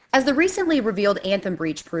As the recently revealed Anthem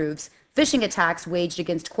breach proves, phishing attacks waged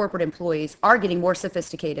against corporate employees are getting more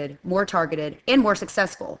sophisticated, more targeted, and more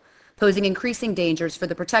successful, posing increasing dangers for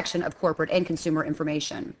the protection of corporate and consumer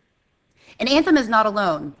information. And Anthem is not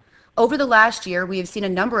alone. Over the last year, we have seen a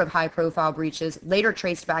number of high-profile breaches later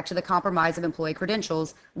traced back to the compromise of employee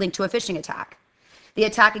credentials linked to a phishing attack. The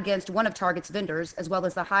attack against one of Target's vendors, as well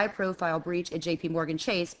as the high-profile breach at JP Morgan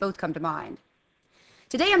Chase, both come to mind.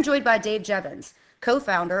 Today, I'm joined by Dave Jevons,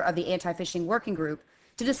 co-founder of the Anti-Phishing Working Group,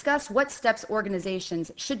 to discuss what steps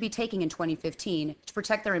organizations should be taking in 2015 to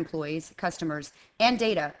protect their employees, customers, and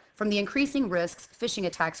data from the increasing risks phishing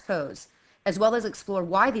attacks pose, as well as explore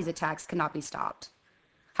why these attacks cannot be stopped.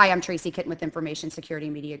 Hi, I'm Tracy Kitten with Information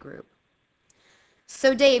Security Media Group.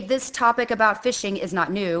 So Dave, this topic about phishing is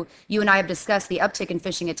not new. You and I have discussed the uptick in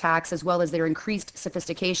phishing attacks as well as their increased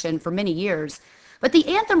sophistication for many years. But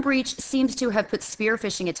the Anthem breach seems to have put spear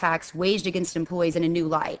phishing attacks waged against employees in a new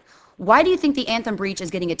light. Why do you think the Anthem breach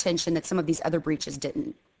is getting attention that some of these other breaches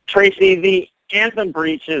didn't? Tracy, the Anthem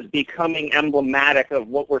breach is becoming emblematic of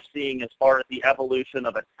what we're seeing as far as the evolution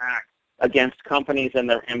of attacks against companies and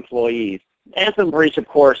their employees. Anthem breach, of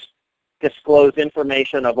course, disclosed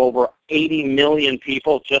information of over 80 million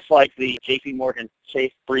people, just like the JP Morgan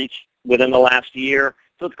Chase breach within the last year.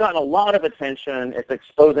 So it's gotten a lot of attention. It's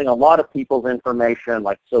exposing a lot of people's information,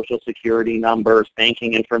 like social security numbers,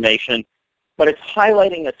 banking information. But it's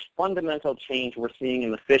highlighting a fundamental change we're seeing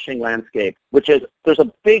in the phishing landscape, which is there's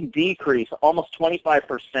a big decrease, almost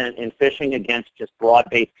 25% in phishing against just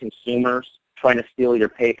broad-based consumers, trying to steal your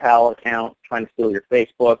PayPal account, trying to steal your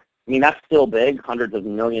Facebook. I mean, that's still big. Hundreds of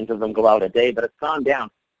millions of them go out a day, but it's gone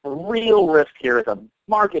down. The real risk here is a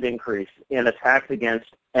market increase in attacks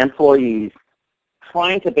against employees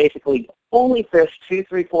trying to basically only phish 2,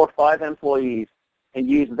 3, 4, 5 employees and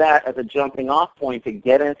use that as a jumping off point to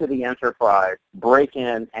get into the enterprise, break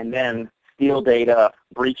in, and then steal data,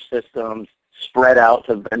 breach systems, spread out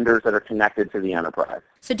to vendors that are connected to the enterprise.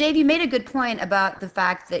 So Dave, you made a good point about the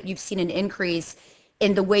fact that you've seen an increase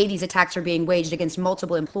in the way these attacks are being waged against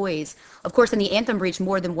multiple employees. Of course, in the Anthem breach,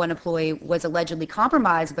 more than one employee was allegedly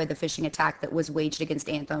compromised by the phishing attack that was waged against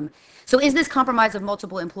Anthem. So is this compromise of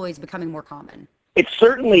multiple employees becoming more common? It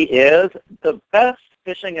certainly is. The best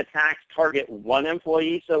phishing attacks target one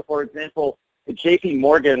employee. So, for example, the JP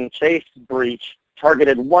Morgan Chase breach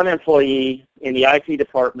targeted one employee in the IT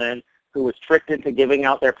department who was tricked into giving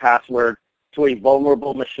out their password to a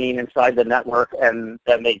vulnerable machine inside the network, and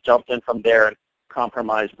then they jumped in from there and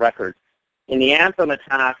compromised records. In the Anthem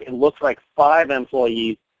attack, it looks like 5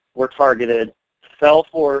 employees were targeted, fell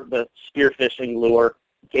for the spear phishing lure,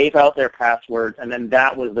 gave out their passwords, and then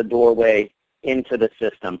that was the doorway into the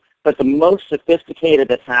system. But the most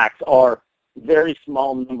sophisticated attacks are very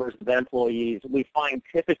small numbers of employees. We find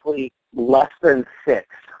typically less than 6.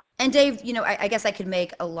 And Dave, I guess I could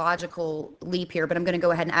make a logical leap here, but I'm going to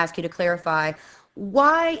go ahead and ask you to clarify.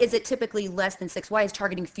 Why is it typically less than 6? Why is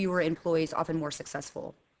targeting fewer employees often more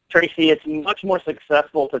successful? Tracy, it's much more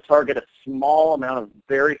successful to target a small amount of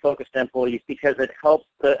very focused employees because it helps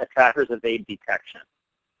the attackers evade detection.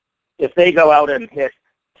 If they go out and hit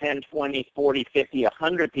 10, 20, 40, 50,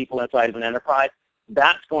 100 people inside of an enterprise,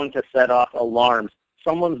 that's going to set off alarms.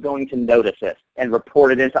 Someone's going to notice it and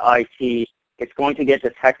report it into IT. It's going to get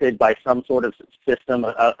detected by some sort of system,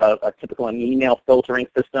 a typical email filtering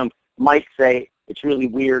system might say it's really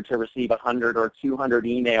weird to receive 100 or 200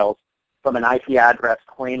 emails from an IP address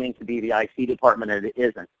claiming to be the IT department, and it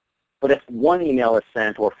isn't. But if one email is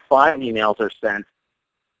sent or 5 emails are sent,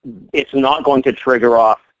 it's not going to trigger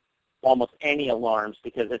off almost any alarms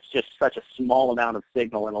because it's just such a small amount of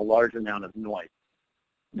signal and a large amount of noise.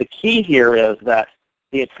 The key here is that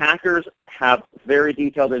the attackers have very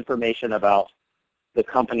detailed information about the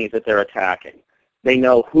companies that they're attacking. They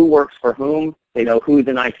know who works for whom. They know who's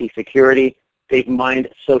in IT security. They've mined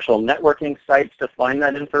social networking sites to find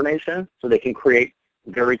that information so they can create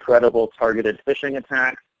very credible targeted phishing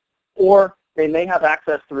attacks. Or they may have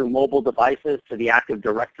access through mobile devices to the Active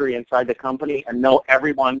Directory inside the company and know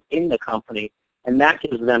everyone in the company. And that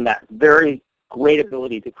gives them that very great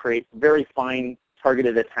ability to create very fine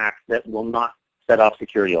targeted attacks that will not set off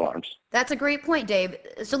security alarms. That's a great point, Dave.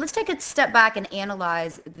 So let's take a step back and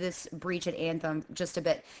analyze this breach at Anthem just a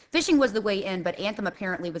bit. Phishing was the way in, but Anthem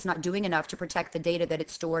apparently was not doing enough to protect the data that it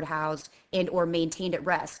stored, housed, and or maintained at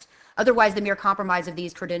rest. Otherwise, the mere compromise of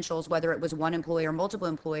these credentials, whether it was one employee or multiple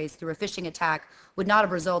employees, through a phishing attack would not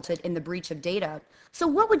have resulted in the breach of data. So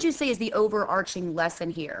what would you say is the overarching lesson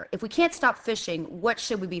here? If we can't stop phishing, what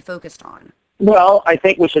should we be focused on? Well, I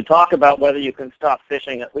think we should talk about whether you can stop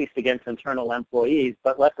phishing at least against internal employees,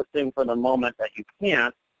 but let's assume for the moment that you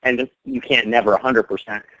can't, and you can't never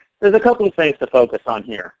 100%. There's a couple of things to focus on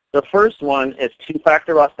here. The first one is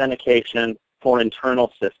two-factor authentication for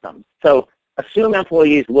internal systems. So assume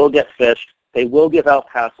employees will get phished. They will give out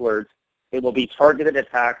passwords. It will be targeted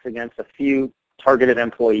attacks against a few targeted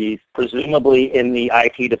employees, presumably in the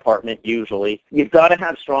IT department usually. You've got to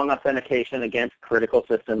have strong authentication against critical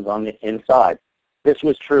systems on the inside. This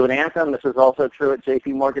was true at Anthem. This is also true at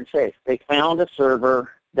JP Morgan Chase. They found a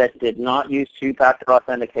server that did not use two-factor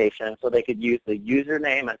authentication, so they could use the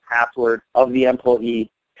username and password of the employee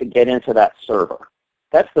to get into that server.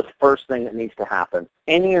 That's the first thing that needs to happen.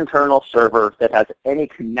 Any internal server that has any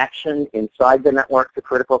connection inside the network to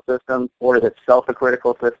critical systems or is itself a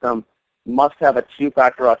critical system must have a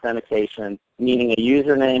two-factor authentication, meaning a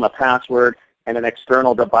username, a password, and an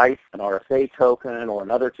external device, an RSA token or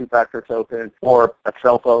another two-factor token, or a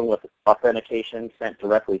cell phone with authentication sent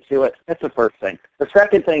directly to it. That's the first thing. The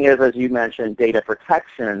second thing is, as you mentioned, data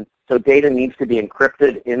protection. So data needs to be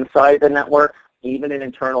encrypted inside the network, even in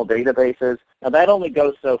internal databases. Now that only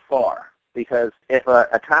goes so far, because if an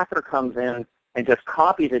attacker comes in and just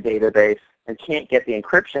copies a database and can't get the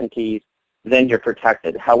encryption keys, then you're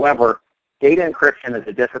protected. However, data encryption is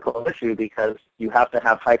a difficult issue because you have to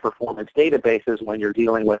have high-performance databases when you're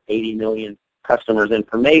dealing with 80 million customers'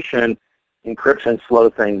 information. Encryption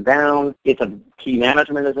slows things down. It's a key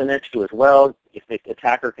management is an issue as well. If the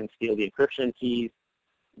attacker can steal the encryption keys,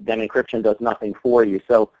 then encryption does nothing for you.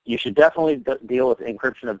 So you should definitely deal with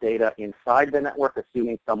encryption of data inside the network,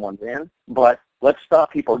 assuming someone's in. But let's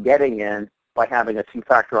stop people getting in by having a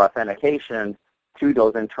two-factor authentication to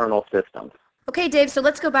those internal systems. Okay, Dave, so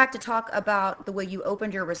let's go back to talk about the way you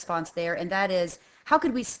opened your response there, and that is, how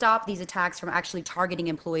could we stop these attacks from actually targeting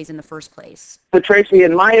employees in the first place? So Tracy,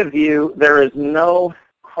 in my view, there is no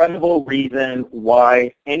credible reason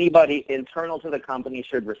why anybody internal to the company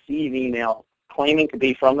should receive email claiming to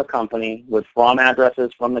be from the company with from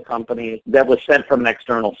addresses from the company that was sent from an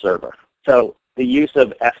external server. So the use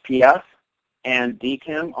of SPS and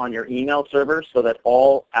DKIM on your email servers so that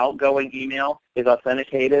all outgoing email is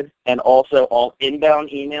authenticated and also all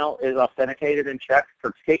inbound email is authenticated and checked,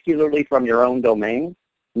 particularly from your own domain,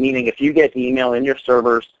 meaning if you get email in your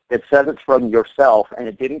servers that says it's from yourself and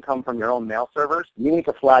it didn't come from your own mail servers, you need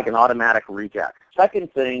to flag an automatic reject.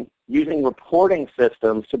 Second thing, using reporting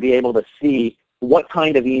systems to be able to see what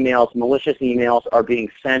kind of emails, malicious emails, are being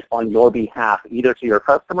sent on your behalf, either to your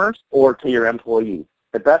customers or to your employees.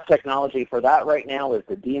 The best technology for that right now is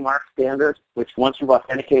the DMARC standard, which once you've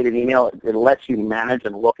authenticated email, it lets you manage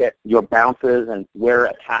and look at your bounces and where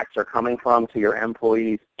attacks are coming from to your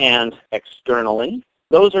employees and externally.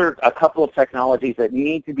 Those are a couple of technologies that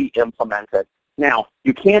need to be implemented. Now,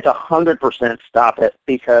 you can't 100% stop it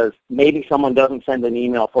because maybe someone doesn't send an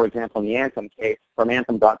email, for example, in the Anthem case, from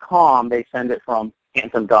Anthem.com, they send it from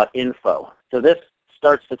Anthem.info. So this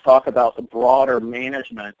starts to talk about the broader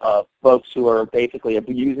management of folks who are basically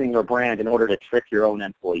abusing your brand in order to trick your own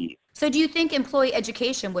employees. So do you think employee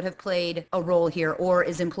education would have played a role here, or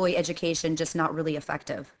is employee education just not really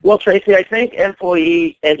effective? Well, Tracy, I think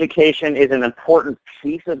employee education is an important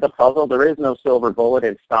piece of the puzzle. There is no silver bullet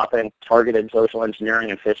in stopping targeted social engineering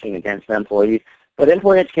and phishing against employees. But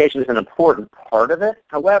employee education is an important part of it.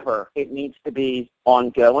 However, it needs to be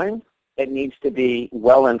ongoing. It needs to be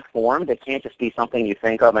well-informed. It can't just be something you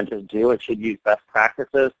think of and just do. It should use best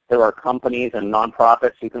practices. There are companies and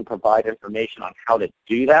nonprofits who can provide information on how to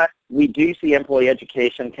do that. We do see employee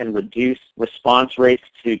education can reduce response rates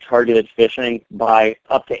to targeted phishing by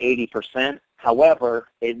up to 80%. However,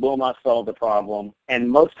 it will not solve the problem, and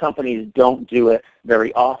most companies don't do it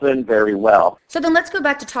very often, very well. So then let's go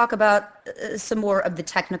back to talk about some more of the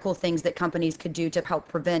technical things that companies could do to help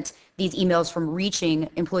prevent these emails from reaching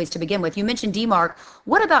employees to begin with. You mentioned DMARC.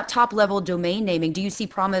 What about top-level domain naming? Do you see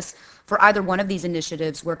promise for either one of these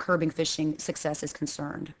initiatives where curbing phishing success is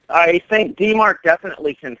concerned? I think DMARC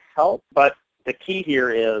definitely can help, but the key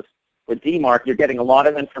here is with DMARC, you're getting a lot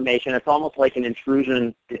of information. It's almost like an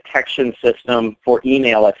intrusion detection system for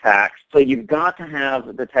email attacks. So you've got to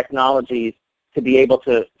have the technologies to be able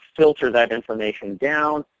to filter that information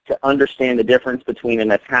down, to understand the difference between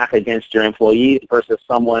an attack against your employees versus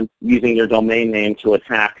someone using your domain name to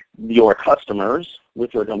attack your customers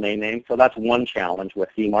with your domain name. So that's one challenge with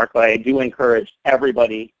DMARC, but I do encourage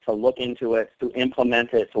everybody to look into it, to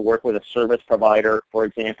implement it, to work with a service provider, for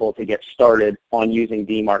example, to get started on using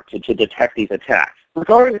DMARC to detect these attacks.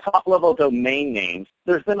 Regarding top-level domain names,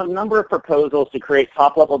 there's been a number of proposals to create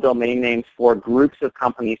top-level domain names for groups of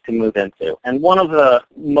companies to move into. And one of the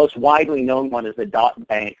most widely known one is the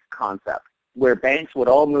 .bank concept, where banks would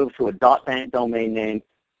all move to a .bank domain name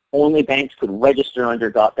only banks could register under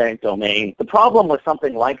 .bank domain. The problem with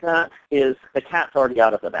something like that is the cat's already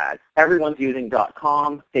out of the bag. Everyone's using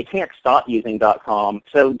 .com. They can't stop using .com.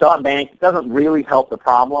 So .bank doesn't really help the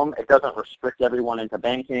problem. It doesn't restrict everyone into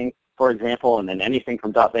banking, for example, and then anything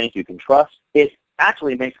from .bank you can trust. It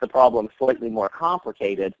actually makes the problem slightly more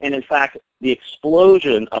complicated. And in fact, the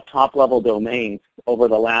explosion of top-level domains over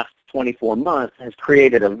the last 24 months has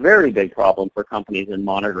created a very big problem for companies in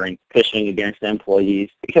monitoring phishing against employees,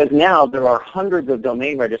 because now there are hundreds of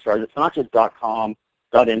domain registrars. It's not just .com,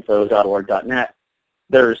 .info, .org, .net.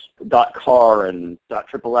 There's .car and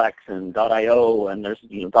 .xxx and .io, and there's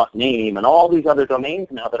 .name and all these other domains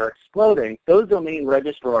now that are exploding. Those domain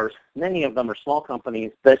registrars, many of them are small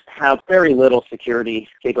companies that have very little security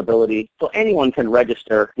capability. So anyone can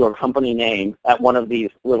register your company name at one of these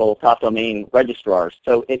little top domain registrars.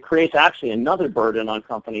 So it creates actually another burden on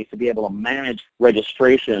companies to be able to manage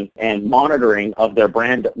registration and monitoring of their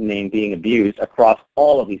brand name being abused across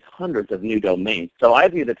all of these hundreds of new domains. So I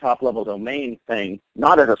view the top-level domain thing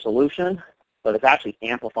not as a solution, but it's actually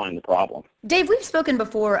amplifying the problem. Dave, we've spoken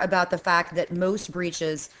before about the fact that most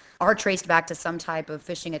breaches are traced back to some type of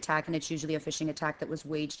phishing attack, and it's usually a phishing attack that was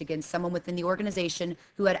waged against someone within the organization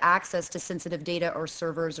who had access to sensitive data or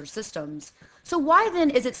servers or systems. So why then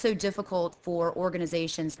is it so difficult for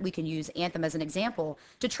organizations, we can use Anthem as an example,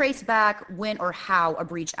 to trace back when or how a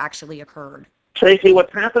breach actually occurred? Tracy,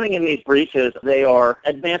 what's happening in these breaches, they are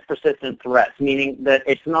advanced persistent threats, meaning that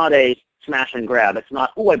it's not a smash and grab. It's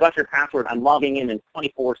not, oh, I got your password, I'm logging in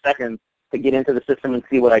 24 seconds to get into the system and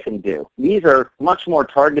see what I can do. These are much more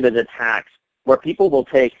targeted attacks where people will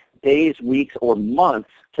take days, weeks, or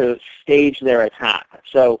months to stage their attack.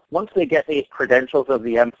 So once they get the credentials of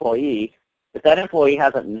the employee, if that employee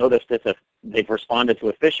hasn't noticed it, if they've responded to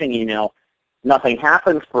a phishing email, nothing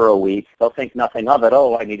happens for a week, they'll think nothing of it.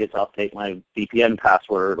 Oh, I needed to update my VPN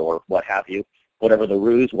password or what have you, whatever the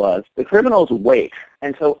ruse was. The criminals wait,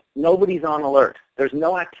 and so nobody's on alert. There's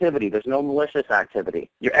no activity. There's no malicious activity.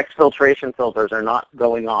 Your exfiltration filters are not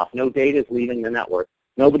going off. No data is leaving the network.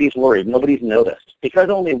 Nobody's worried. Nobody's noticed. Because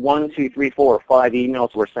only 1, 2, 3, 4, or 5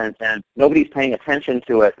 emails were sent in, nobody's paying attention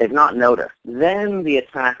to it. They've not noticed. Then the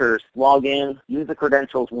attackers log in, use the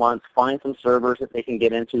credentials once, find some servers that they can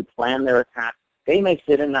get into, plan their attack. They may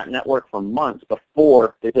sit in that network for months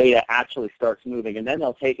before the data actually starts moving, and then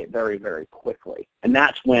they'll take it very, very quickly. And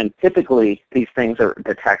that's when typically these things are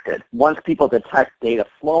detected. Once people detect data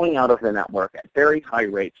flowing out of the network at very high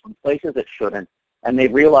rates from places it shouldn't, and they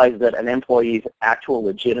realize that an employee's actual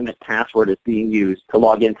legitimate password is being used to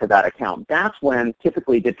log into that account, that's when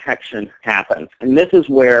typically detection happens. And this is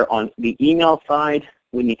where on the email side,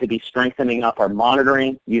 we need to be strengthening up our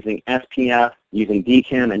monitoring using SPF, using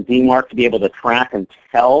DKIM and DMARC to be able to track and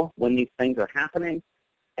tell when these things are happening,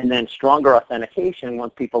 and then stronger authentication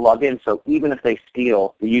once people log in. So even if they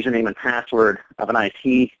steal the username and password of an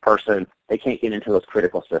IT person, they can't get into those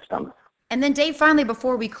critical systems. And then Dave, finally,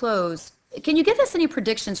 before we close, can you give us any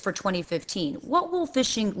predictions for 2015? What will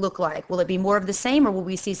phishing look like? Will it be more of the same, or will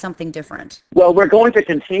we see something different? Well, we're going to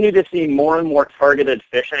continue to see more and more targeted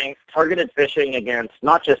phishing against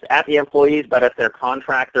not just at the employees, but at their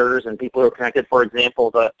contractors and people who are connected. For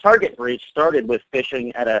example, the Target breach started with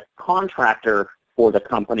phishing at a contractor for the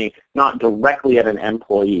company, not directly at an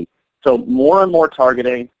employee. So more and more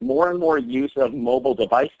targeting, more and more use of mobile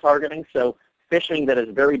device targeting. So phishing that is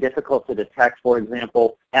very difficult to detect, for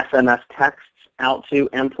example, SMS texts out to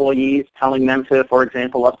employees telling them to, for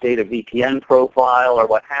example, update a VPN profile or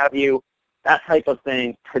what have you. That type of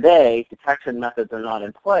thing. Today, detection methods are not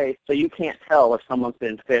in place, so you can't tell if someone's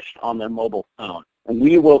been phished on their mobile phone. And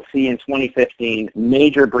we will see in 2015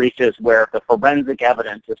 major breaches where the forensic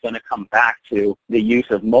evidence is going to come back to the use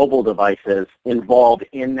of mobile devices involved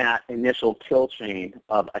in that initial kill chain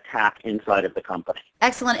of attack inside of the company.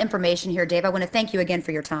 Excellent information here, Dave. I want to thank you again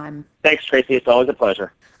for your time. Thanks, Tracy. It's always a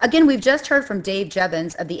pleasure. Again, we've just heard from Dave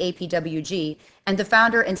Jevons of the APWG and the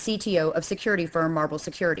founder and CTO of security firm Marble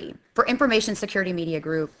Security. For Information Security Media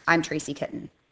Group, I'm Tracy Kitten.